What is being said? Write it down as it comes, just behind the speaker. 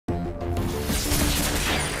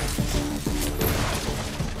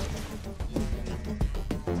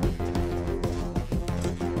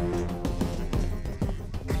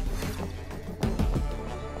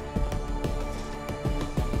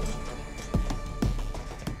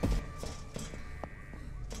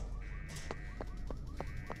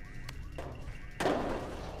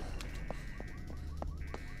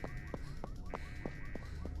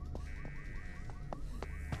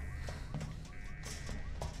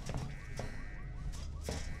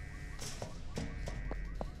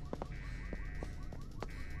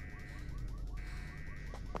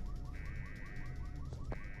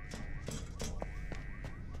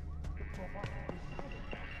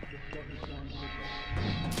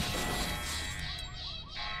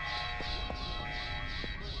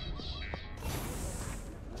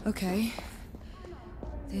Okay.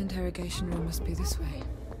 The interrogation room must be this way.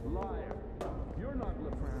 Liar! You're not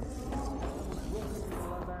LeFran.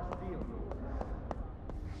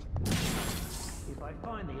 If I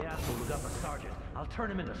find the asshole who got the sergeant, I'll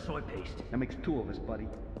turn him into soy paste. That makes two of us, buddy.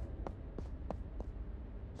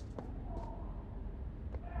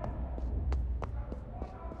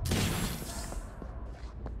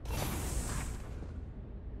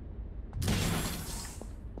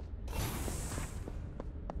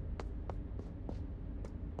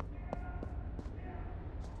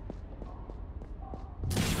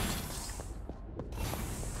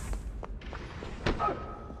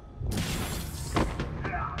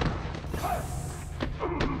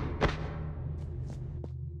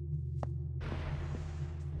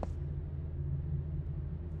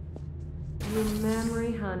 You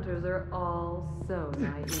memory hunters are all so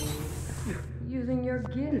naive. Using your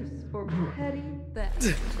gifts for petty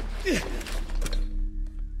theft.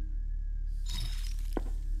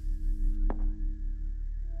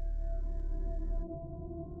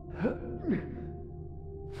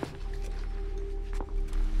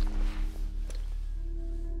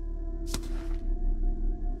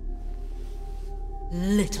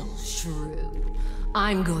 Little shrew,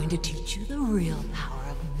 I'm going to teach you the real power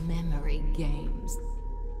of memory games.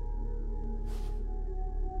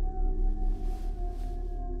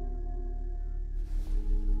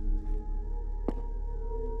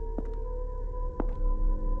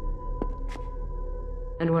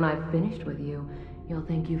 And when I've finished with you, you'll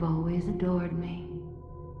think you've always adored me.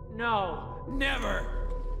 No, never!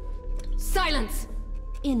 Silence!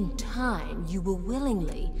 In time, you will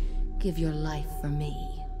willingly give your life for me.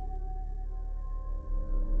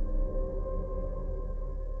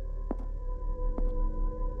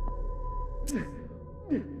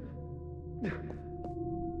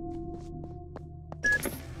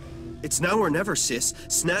 It's now or never, sis.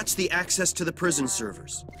 Snatch the access to the prison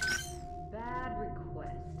servers. Bad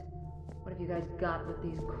request. What have you guys got with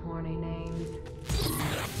these corny names?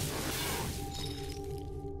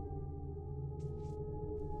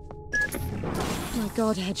 My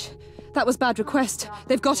God, Edge. That was bad request.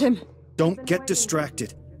 They've got him. Don't get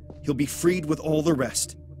distracted. He'll be freed with all the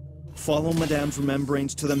rest. Follow Madame's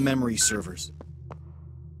remembrance to the memory servers.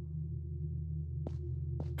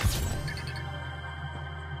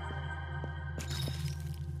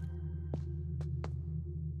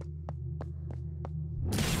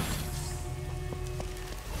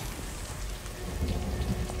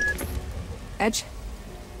 Edge?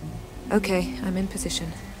 Okay, I'm in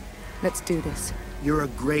position. Let's do this. You're a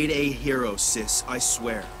grade A hero, sis, I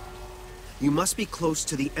swear. You must be close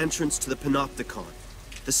to the entrance to the Panopticon,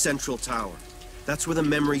 the central tower. That's where the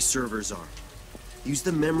memory servers are. Use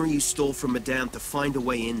the memory you stole from Madame to find a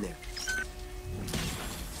way in there.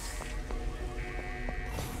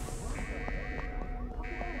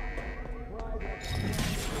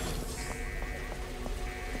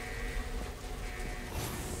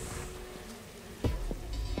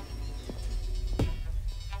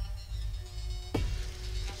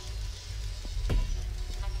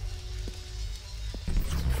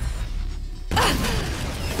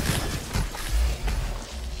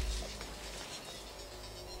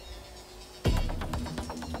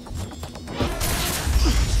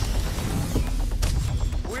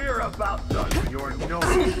 About done with your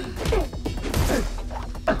nose.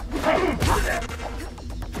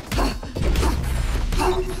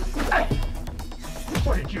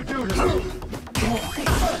 What did you do to me?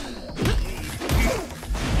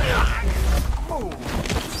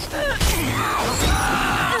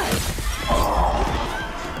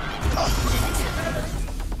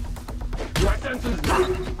 Your senses.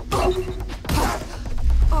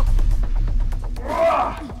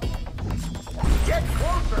 Get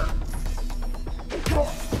closer!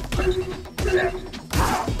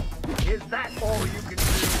 Is that all you can do?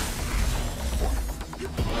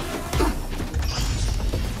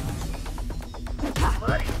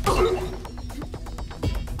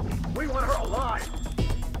 We want her alive!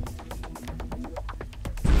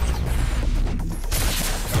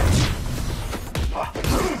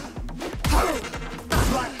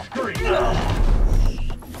 Black screen!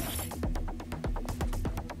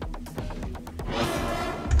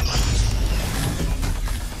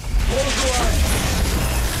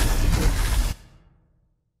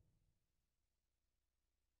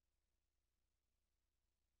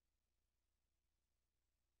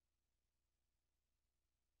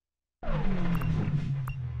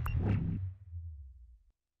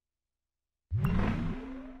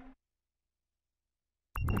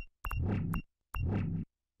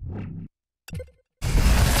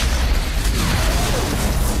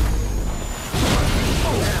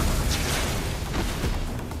 Oh, yeah.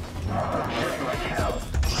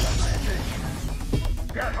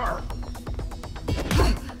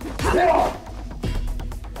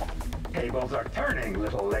 Tables are turning,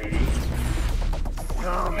 little lady.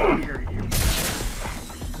 Come here, you.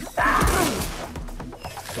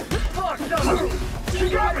 Fuck, no! She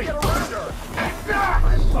got me!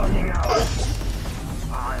 I'm fucking out.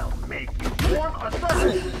 I'll make you form a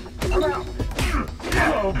circle. Now,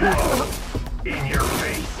 blow, blow. In your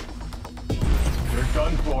face. You're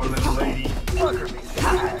done for, little lady. Fucker me.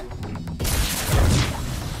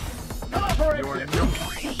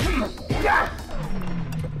 You're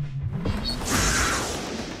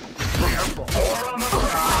careful. Or on the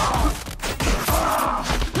ground.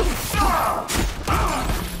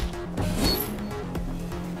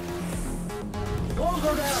 Close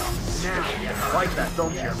her down. Now you like that,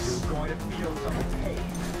 don't you? You're going to feel some pain.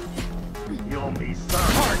 You'll be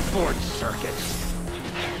served. Hardboard circuit.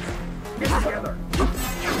 Get together.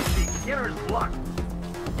 Beginner's luck.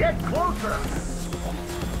 Get closer.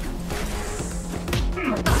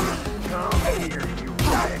 Come here, you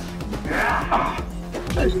guys.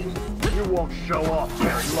 You won't show off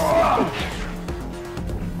very long.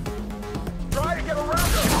 Try to get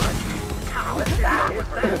around her. Let's get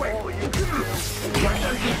that way.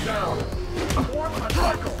 Get down. Form a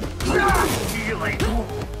circle. Healing.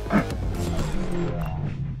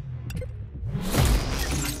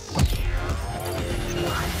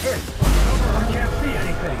 I can't see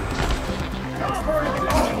anything. Cover it.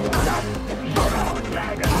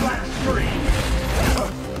 Bag of glass screen.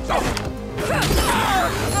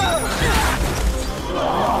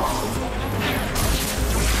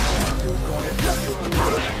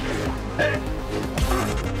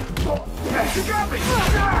 You got me!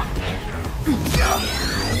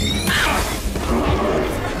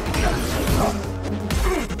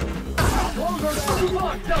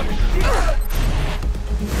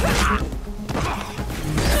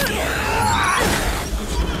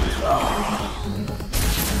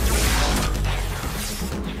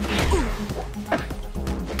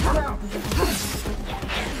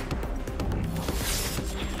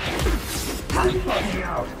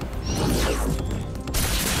 Out.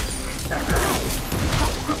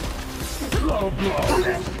 Low blow.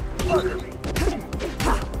 Butter me.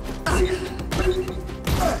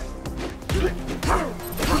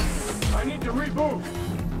 I need to reboot.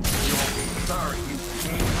 You'll be sorry you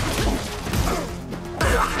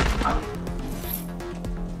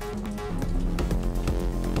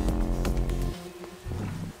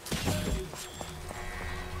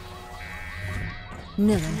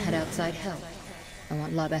Nilin had outside help. I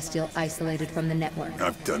want La Bastille isolated from the network.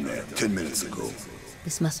 I've done that 10 minutes ago.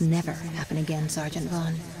 This must never happen again, Sergeant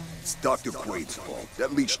Vaughn. It's Dr. Quaid's fault.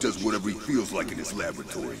 That leech does whatever he feels like in his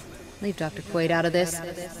laboratory. Leave Dr. Quaid out of this.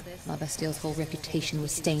 La Bastille's whole reputation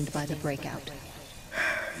was stained by the breakout.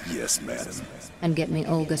 Yes, madam. And get me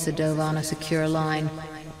Olga Sedova on a secure line.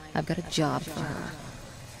 I've got a job for her.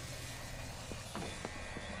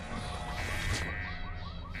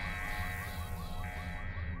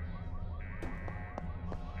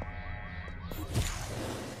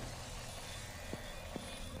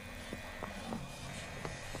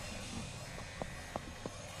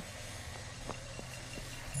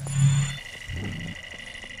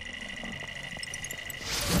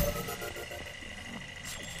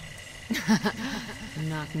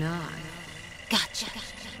 Knock, knock. Gotcha.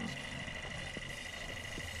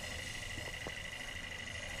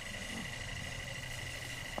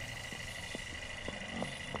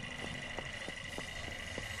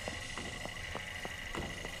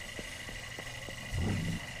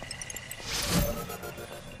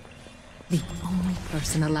 The only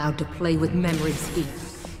person allowed to play with memories here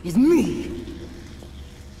is me!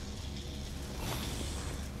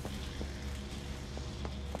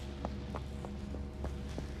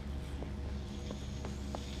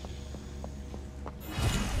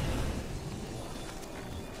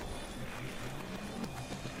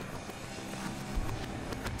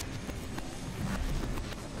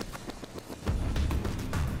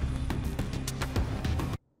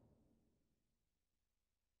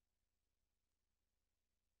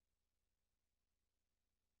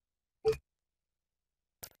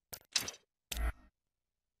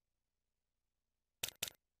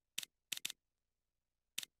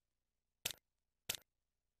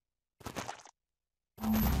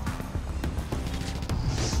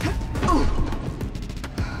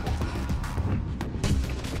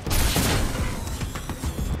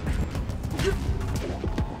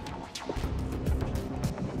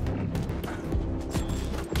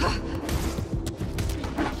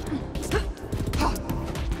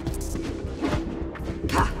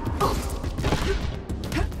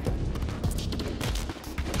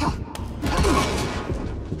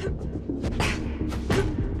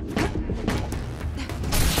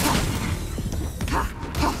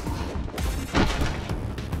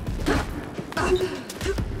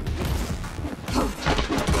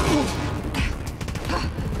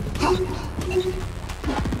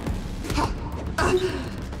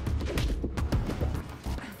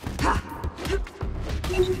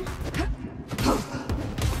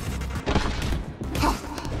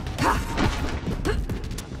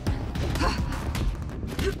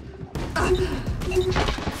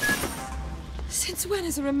 Since when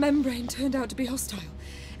has a remembrane turned out to be hostile?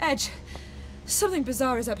 Edge, something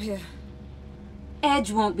bizarre is up here.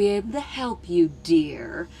 Edge won't be able to help you,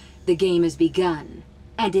 dear. The game has begun,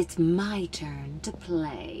 and it's my turn to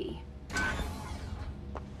play.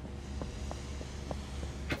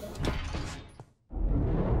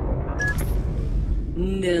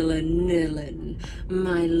 Nillin,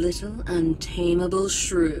 my little untamable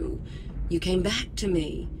shrew. You came back to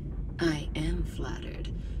me. I am flattered.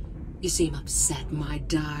 You seem upset, my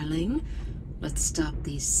darling. Let's stop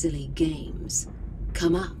these silly games.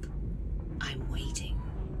 Come up. I'm waiting.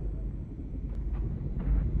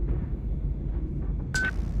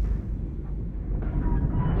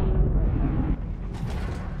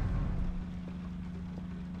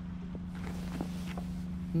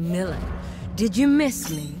 Nillin, did you miss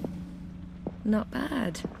me? Not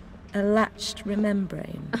bad. A latched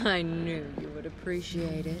remembrane. I knew you would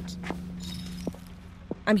appreciate it.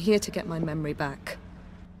 I'm here to get my memory back.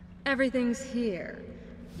 Everything's here.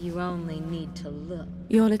 You only need to look.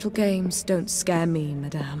 Your little games don't scare me,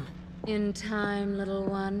 madame. In time, little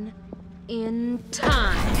one. In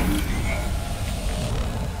time.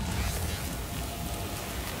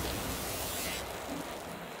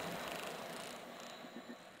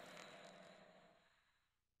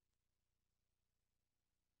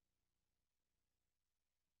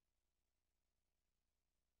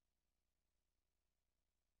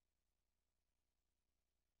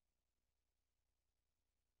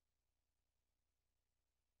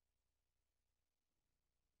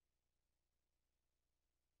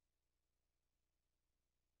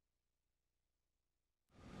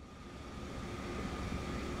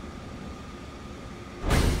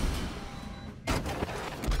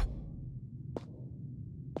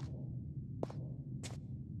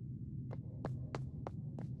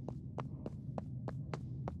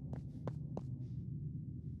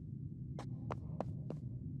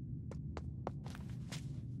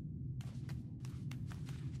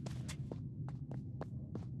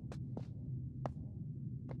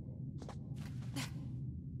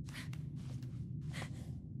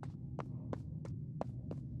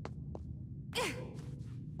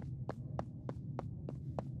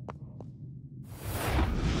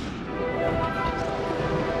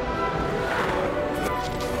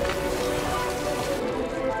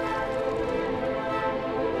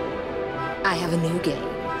 I have a new game.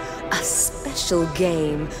 A special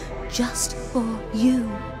game just for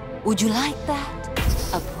you. Would you like that?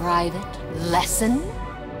 A private lesson?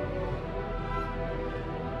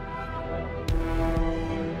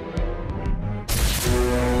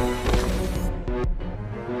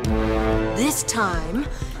 This time,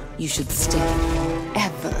 you should stay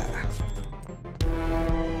forever.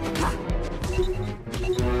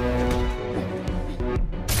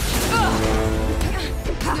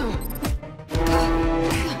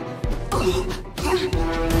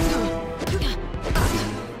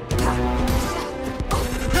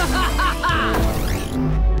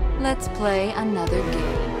 Let's play another game.